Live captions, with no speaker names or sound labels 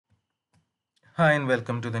Hi and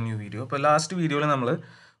welcome to the new video. ഇപ്പോൾ last വീഡിയോയിൽ നമ്മൾ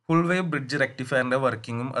ഫുൾ വേവ് ബ്രിഡ്ജ് റെക്ടിഫയറിൻ്റെ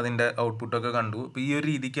വർക്കിങ്ങും അതിൻ്റെ ഔട്ട്പുട്ടൊക്കെ കണ്ടു. ഇപ്പോൾ ഈ ഒരു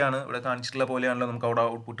രീതിക്കാണ് ഇവിടെ കാണിച്ചിട്ടുള്ള പോലെയാണല്ലോ നമുക്ക് അവിടെ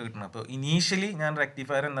ഔട്ട്പുട്ട് കിട്ടുന്നത്. അപ്പോൾ ഇനീഷ്യലി ഞാൻ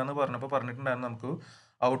റെക്ടിഫയർ എന്താണെന്ന് പറഞ്ഞിട്ടുണ്ടായിരുന്നു നമുക്ക്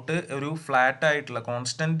ഔട്ട് ഒരു ഫ്ലാറ്റ് ആയിട്ടുള്ള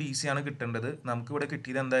കോൺസ്റ്റൻറ്റ് ഡി സി ആണ് കിട്ടേണ്ടത്. നമുക്ക് ഇവിടെ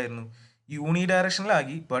കിട്ടിയത് എന്തായിരുന്നു? യൂണി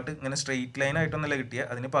ഡയറക്ഷനിലാക്കി, ബട്ട് ഇങ്ങനെ സ്ട്രെയിറ്റ് ലൈൻ ആയിട്ടൊന്നല്ല കിട്ടിയ,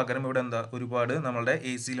 അതിന് പകരം ഇവിടെ എന്താ ഒരുപാട് നമ്മളുടെ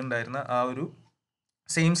എ സിയിലുണ്ടായിരുന്ന ആ ഒരു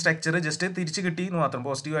സെയിം സ്ട്രക്ചർ ജസ്റ്റ് തിരിച്ച് കിട്ടി എന്ന് മാത്രം,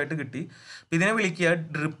 പോസിറ്റീവായിട്ട് കിട്ടി. അപ്പോൾ ഇതിനെ വിളിക്കുക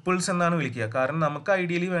റിപ്പിൾസ് എന്നാണ് വിളിക്കുക. കാരണം നമുക്ക്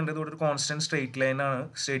ഐഡിയലി വേണ്ടത് ഇവിടെ ഒരു കോൺസ്റ്റൻറ്റ് സ്ട്രെയിറ്റ് ലൈനാണ്,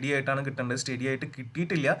 സ്റ്റഡി ആയിട്ടാണ് കിട്ടേണ്ടത്. സ്റ്റഡി ആയിട്ട്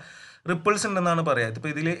കിട്ടിയിട്ടില്ല, റിപ്പിൾസ് ഉണ്ടെന്നാണ് പറയുക.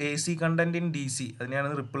 ഇപ്പോൾ ഇതിൽ A C content in D C,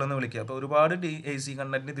 അതിനെയാണ് റിപ്പിൾ എന്ന് വിളിക്കുക. അപ്പോൾ ഒരുപാട് എ സി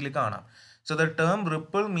കണ്ടന്റ് ഇതിൽ കാണാം. So the term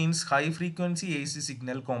ripple means high frequency AC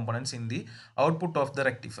signal components in the output of the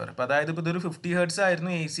rectifier. അപ്പോൾ അതായത് ഇപ്പോൾ ഇതൊരു 50 ഹെർട്സ്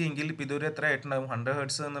ആയിരുന്നു എ സി എങ്കിൽ ഇപ്പോൾ ഇതൊരു എത്ര ആയിട്ടുണ്ടാവും? 100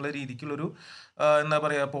 ഹെർട്സ് എന്നുള്ള രീതിക്കുള്ളൊരു എന്താ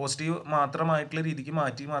പറയുക പോസിറ്റീവ് മാത്രമായിട്ടുള്ള രീതിക്ക്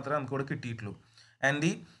മാറ്റി മാത്രമേ നമുക്കിവിടെ കിട്ടിയിട്ടുള്ളൂ. And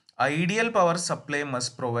the ideal power supply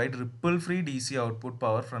must provide ripple free D C output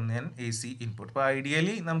power from an A C input. അപ്പോൾ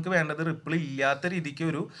ഐഡിയലി നമുക്ക് വേണ്ടത് റിപ്പിൾ ഇല്ലാത്ത രീതിക്ക്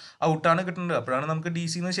ഒരു ഔട്ടാണ് കിട്ടുന്നത്. അപ്പോഴാണ് നമുക്ക് ഡി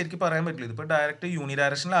സി എന്ന് ശരിക്കും പറയാൻ പറ്റില്ല. ഇതിപ്പോൾ ഡയറക്റ്റ് യൂണി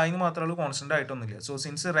ഡയറക്ഷനിലായെന്ന് മാത്രമേ ഉള്ളൂ, constant ആയിട്ടൊന്നുമില്ല. So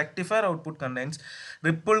since rectifier output contains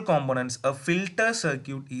ripple components, A filter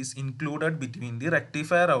circuit is included between the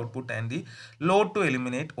rectifier output and the load to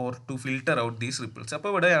eliminate or to filter out these ripples.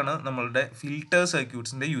 അപ്പോൾ ഇവിടെയാണ് നമ്മളുടെ ഫിൽട്ടർ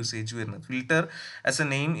സർക്യൂട്ട്സിൻ്റെ യൂസേജ് വരുന്നത്. Filter as A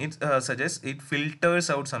name it suggest it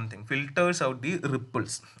filters out something, filters out the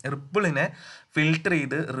ripples. റിപ്പിളിനെ filter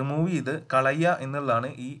ചെയ്ത് remove ചെയ്ത് കളയുക എന്നുള്ളതാണ്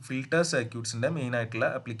ഈ filter സർക്യൂട്ട്സിൻ്റെ main ആയിട്ടുള്ള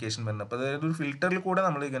ആപ്ലിക്കേഷൻ വരുന്നത്. അപ്പോൾ അതായത് ഒരു ഫിൽട്ടറിൽ കൂടെ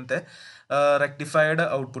നമ്മൾ ഇങ്ങനത്തെ റെക്ടിഫൈഡ്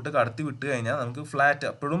ഔട്ട്പുട്ട് കടത്തി വിട്ട് കഴിഞ്ഞാൽ നമുക്ക് ഫ്ലാറ്റ്,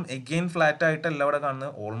 അപ്പോഴും എഗെയിൻ ഫ്ലാറ്റ് ആയിട്ടല്ല ഇവിടെ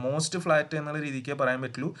കാണുന്നത്, ഓൾമോസ്റ്റ് ഫ്ലാറ്റ് എന്നുള്ള രീതിക്കേ പറയാൻ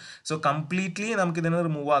പറ്റുള്ളൂ. സോ കംപ്ലീറ്റ്ലി നമുക്കിതിനെ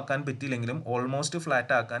റിമൂവ് ആക്കാൻ പറ്റിയില്ലെങ്കിലും ഓൾമോസ്റ്റ്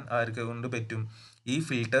ഫ്ലാറ്റ് ആക്കാൻ ആർക്ക് കൊണ്ട് പറ്റും? ഈ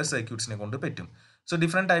ഫിൽട്ടർ സർക്യൂട്ട്സിനെ കൊണ്ട് പറ്റും. So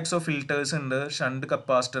different types of filters ഉണ്ട്, ഷണ്ട്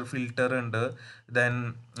കപ്പാസിറ്റർ ഫിൽട്ടർ ഉണ്ട്, then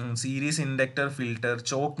series inductor filter,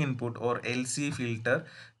 chalk input or L C filter,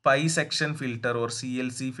 pi section filter or C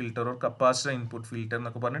L C filter or capacitor input filter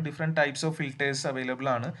എന്നൊക്കെ പറഞ്ഞ് different types of filters available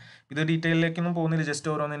ആണ്. ഇത് ഡീറ്റെയിലേക്കൊന്നും പോകുന്നില്ല,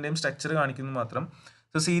 just ഓരോന്നിൻ്റെയും structure കാണിക്കുന്നു മാത്രം.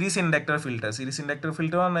 So series inductor filter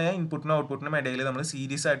എന്ന് പറഞ്ഞാൽ ഇൻപുട്ടിനും ഔട്ട്പുട്ടിനും ഇടയിൽ നമ്മൾ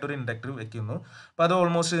സീരീസ് ആയിട്ടൊരു ഇൻഡക്ടർ വെക്കുന്നു. അപ്പോൾ അത്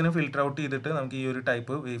ഓൾമോസ്റ്റ് ഇതിന് ഫിൽട്ടർ ഔട്ട് ചെയ്തിട്ട് നമുക്ക് ഈ ഒരു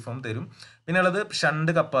ടൈപ്പ് വേവ് ഫോം തരും. പിന്നെ ഉള്ളത്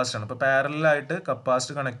ഷണ്ട് കപ്പാസിറ്റർ ആണ്. ഇപ്പോൾ പാരലായിട്ട്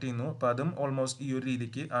കപ്പാസിറ്റർ കണക്ട് ചെയ്യുന്നു. അപ്പോൾ അതും ഓൾമോസ്റ്റ് ഈ ഒരു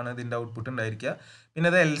രീതിക്ക് ആണ് ഇതിൻ്റെ ഔട്ട്പുട്ട് ഉണ്ടായിരിക്കുക. പിന്നെ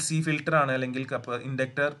അത് എൽ സി ഫിൽട്ടർ ആണ്, അല്ലെങ്കിൽ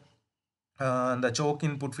ഇൻഡക്ടർ എന്താ ചോക്ക്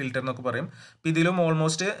ഇൻപുട്ട് ഫിൽട്ടർ എന്നൊക്കെ പറയും. അപ്പോൾ ഇതിലും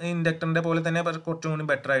ഓൾമോസ്റ്റ് ഇൻഡക്ടറിൻ്റെ പോലെ തന്നെ കുറച്ചും കൂടി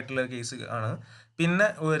ബെറ്റർ ആയിട്ടുള്ള കേസ് ആണ്. പിന്നെ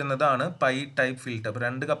വരുന്നതാണ് പൈ ടൈപ്പ് ഫിൽട്ടർ. അപ്പോൾ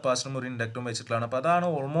രണ്ട് കപ്പാസിറ്ററും ഒരു ഇൻഡക്ടറും വെച്ചിട്ടുള്ളതാണ്. അപ്പോൾ അതാണ്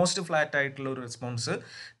ഓൾമോസ്റ്റ് ഫ്ലാറ്റ് ആയിട്ടുള്ള ഒരു റെസ്പോൺസ്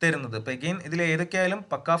തരുന്നത്. അപ്പോൾ എഗെയിൻ ഇതിൽ ഏതൊക്കെയായാലും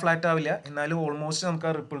പക്കാ ഫ്ലാറ്റ് ആവില്ല, എന്നാലും ഓൾമോസ്റ്റ് നമുക്ക്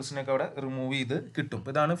ആ റിപ്പിൾസിനൊക്കെ അവിടെ റിമൂവ് ചെയ്ത് കിട്ടും.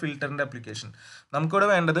 അപ്പോൾ ഇതാണ് ഫിൽറ്ററിൻ്റെ ആപ്ലിക്കേഷൻ. നമുക്കിവിടെ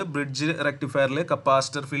വേണ്ടത് ബ്രിഡ്ജ് റെക്ടിഫയറിൽ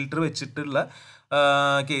കപ്പാസിറ്റർ ഫിൽറ്റർ വെച്ചിട്ടുള്ള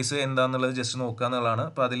കേസ് എന്താണെന്നുള്ളത് ജസ്റ്റ് നോക്കുക എന്നുള്ളതാണ്.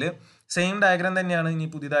 അപ്പോൾ അതിൽ സെയിം ഡയഗ്രാം തന്നെയാണ്. ഇനി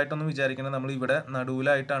പുതിയതായിട്ടൊന്നും വിചാരിക്കുന്നത് നമ്മൾ ഇവിടെ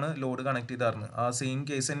നടുവിലായിട്ടാണ് ലോഡ് കണക്ട് ചെയ്തായിരുന്നത്. ആ സെയിം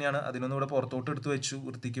കേസ് തന്നെയാണ്. അതിനൊന്നും ഇവിടെ പുറത്തോട്ട് എടുത്ത് വെച്ചു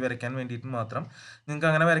വൃത്തിക്ക് വരയ്ക്കാൻ വേണ്ടിയിട്ട് മാത്രം. നിങ്ങൾക്ക്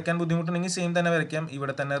അങ്ങനെ വരയ്ക്കാൻ ബുദ്ധിമുട്ടുണ്ടെങ്കിൽ സെയിം തന്നെ വരയ്ക്കാം.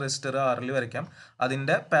 ഇവിടെ തന്നെ റെസിസ്റ്റർ ആറിൽ വരയ്ക്കാം.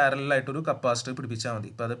 അതിൻ്റെ പാരലായിട്ടൊരു കപ്പാസിറ്റർ പിടിപ്പിച്ചാൽ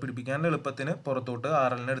മതി. ഇപ്പോൾ അത് പിടിപ്പിക്കാൻ എളുപ്പത്തിന് പുറത്തോട്ട്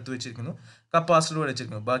ആറിലിനെ എടുത്ത് വെച്ചിരിക്കുന്നു, കപ്പാസിറ്റർ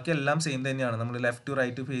വെച്ചിരിക്കുന്നു. ബാക്കി എല്ലാം സെയിം തന്നെയാണ്. നമ്മൾ ലെഫ്റ്റ് ടു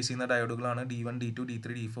റൈറ്റ് ഫേസ് ചെയ്യുന്ന ഡയോഡുകളാണ്. D1, D2,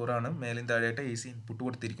 D3, D4 ആണ്. മേലും താഴെയായിട്ട് AC ഇൻപുട്ട്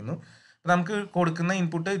കൊടുത്തിരിക്കുന്നു. അപ്പോൾ നമുക്ക് കൊടുക്കുന്ന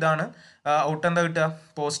ഇൻപുട്ട് ഇതാണ്. ഔട്ട് എന്താ കിട്ടുക?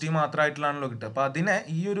 പോസിറ്റീവ് മാത്രമായിട്ടുള്ളതാണല്ലോ കിട്ടുക. അപ്പോൾ അതിനെ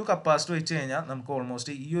ഈ ഒരു കപ്പാസിറ്റർ വെച്ച് കഴിഞ്ഞാൽ നമുക്ക്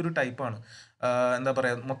ഓൾമോസ്റ്റ് ഈ ഒരു ടൈപ്പാണ് എന്താ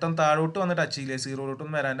പറയുക, മൊത്തം താഴോട്ട് വന്ന് ടച്ച് ചെയ്യില്ല,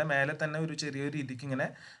 സീറോയിലോട്ടൊന്നും വരാൻ്റെ മേലെ തന്നെ ഒരു ചെറിയൊരു രീതിക്ക് ഇങ്ങനെ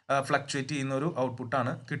ഫ്ലക്ച്വേറ്റ് ചെയ്യുന്ന ഒരു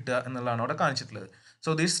ഔട്ട്പുട്ടാണ് കിട്ടുക എന്നുള്ളതാണ് അവിടെ കാണിച്ചിട്ടുള്ളത്.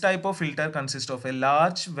 So this type of filter consist of A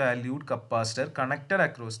large valued capacitor connected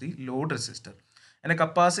across the load resistor. And a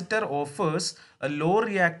capacitor offers a low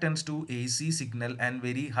reactance to AC signal and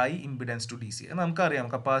very high impedance to DC. നമുക്കറിയാം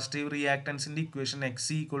capacitive റിയാക്ടൻസിൻ്റെ equation XC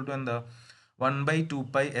equal to എന്താ?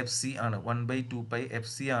 1/2π FC ആണ്. 1/2π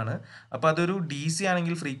FC ആണ്. അപ്പോൾ അതൊരു D C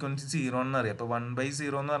ആണെങ്കിൽ frequency 0 എന്നറിയാം. അപ്പോൾ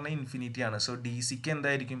 1/0 എന്ന് പറഞ്ഞാൽ ഇൻഫിനിറ്റി ആണ്. സോ ഡി സിക്ക്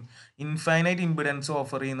എന്തായിരിക്കും? ഇൻഫൈനൈറ്റ് ഇമ്പിഡൻസ്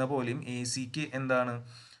ഓഫർ ചെയ്യുന്ന പോലെയും എ സിക്ക് എന്താണ്?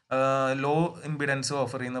 ലോ ഇമ്പിഡൻസ്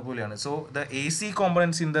ഓഫർ ചെയ്യുന്ന പോലെയാണ്. So the A C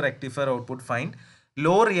components in the rectifier output find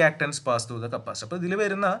law reactance pass through the capacitor. അപ്പോൾ ഇതിൽ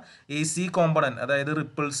വരുന്ന എ സി കോമ്പണൻറ്റ്, അതായത്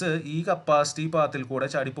റിപ്പിൾസ് ഈ കപ്പാസിറ്റി പാത്തിൽ കൂടെ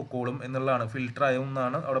ചാടി പൊക്കോളും എന്നുള്ളതാണ്, ഫിൽട്ടർ ആയും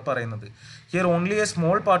എന്നാണ് അവിടെ പറയുന്നത്. Here only A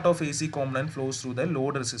small part of A C component flows through the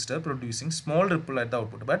load resistor producing small ripple at the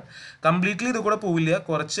output. But completely ഇത് കൂടെ പോവില്ല,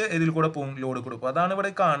 കുറച്ച് ഇതിൽ കൂടെ പോകും, ലോഡ് കൊടുക്കും. അതാണ്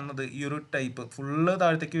ഇവിടെ കാണുന്നത്. ഈ ഒരു ടൈപ്പ് ഫുള്ള്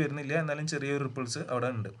താഴത്തേക്ക് വരുന്നില്ല, എന്നാലും ചെറിയൊരു റിപ്പിൾസ്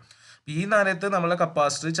അവിടെ ഉണ്ട്. ഈ നേരത്ത് നമ്മളെ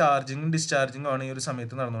കപ്പാസിറ്റർ ചാർജിങ്ങും ഡിസ്ചാർജിങ്ങും ആണ് ഈ ഒരു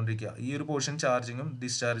സമയത്ത് നടന്നുകൊണ്ടിരിക്കുക. ഈ ഒരു പോർഷൻ ചാർജിങ്ങും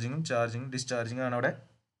ഡിസ്ചാർജിങ്ങും ആണ് അവിടെ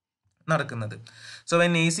നടക്കുന്നത്. So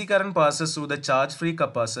when A C current passes through the charge free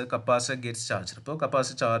capacitor gets charge. അപ്പോൾ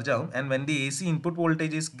കപ്പാസിറ്റർ ചാർജ് ആവും. And when the A C input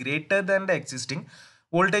voltage is greater than the existing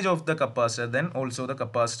voltage of the capacitor, then also the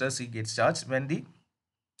capacitor C gets charge. When the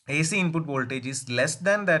AC input voltage is less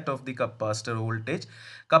than that of the capacitor voltage,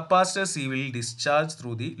 capacitor C will discharge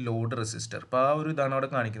through the load resistor.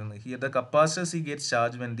 Here the capacitor C gets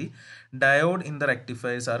charged when the diode in the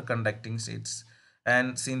rectifiers are conducting states.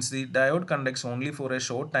 And since the diode conducts only for a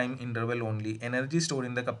short time interval only, energy stored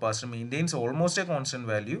in the capacitor maintains almost a constant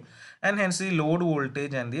value, and hence the load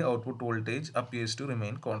voltage and the output voltage appears to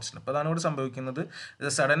remain constant.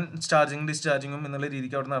 The sudden charging discharging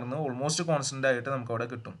almost constant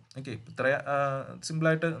okay,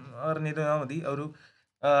 simple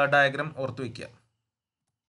diagram.